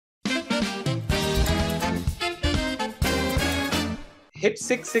Hit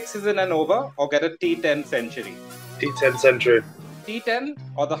 6 sixes in an over or get a T10 century? T10 century. T10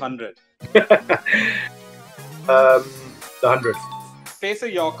 or the 100? The 100. Face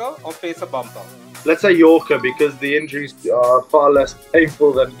a Yorker or face a bumper? Let's say Yorker, because the injuries are far less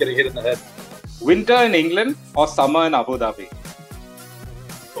painful than getting hit in the head. Winter in England or summer in Abu Dhabi?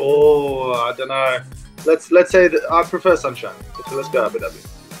 Oh, I don't know. Let's say that I prefer sunshine. So let's go Abu Dhabi.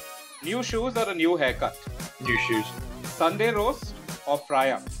 New shoes or a new haircut? New shoes. Sunday roast or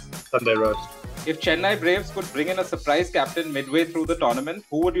fry-ups? Sunday roast. If Chennai Braves could bring in a surprise captain midway through the tournament,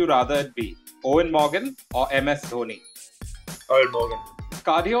 who would you rather it be? Eoin Morgan or MS Dhoni? Eoin Morgan.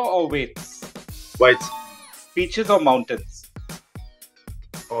 Cardio or weights? Weights. Beaches or mountains?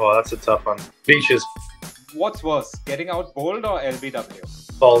 Oh, that's a tough one. Beaches. What's worse, getting out bowled or LBW?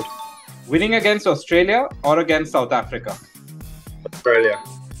 Bold. Winning against Australia or against South Africa? Australia.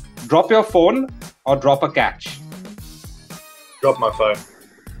 Drop your phone or drop a catch? Drop my phone.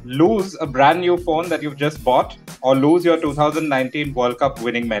 Lose a brand new phone that you've just bought or lose your 2019 World Cup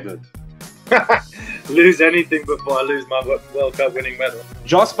winning medal? Lose anything before I lose my World Cup winning medal.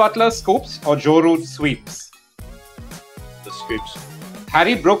 Joss Butler scoops or Joe Root sweeps? The scoops.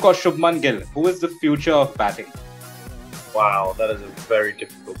 Harry Brook or Shubman Gill? Who is the future of batting? Wow, that is a very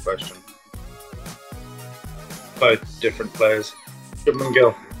difficult question. Both different players. Shubman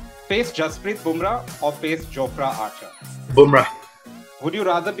Gill. Face Jasprit Bumrah or face Jofra Archer? Bumrah. Would you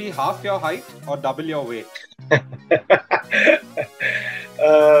rather be half your height or double your weight? I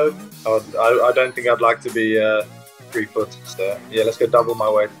don't think I'd like to be 3 foot. So yeah, let's go double my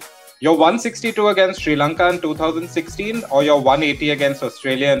weight. Your 162 against Sri Lanka in 2016 or your 180 against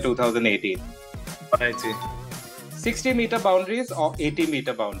Australia in 2018? 180. 60-meter boundaries or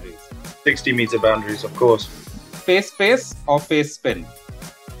 80-meter boundaries? 60-meter boundaries, of course. Face pace or face spin?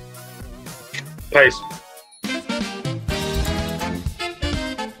 Pace.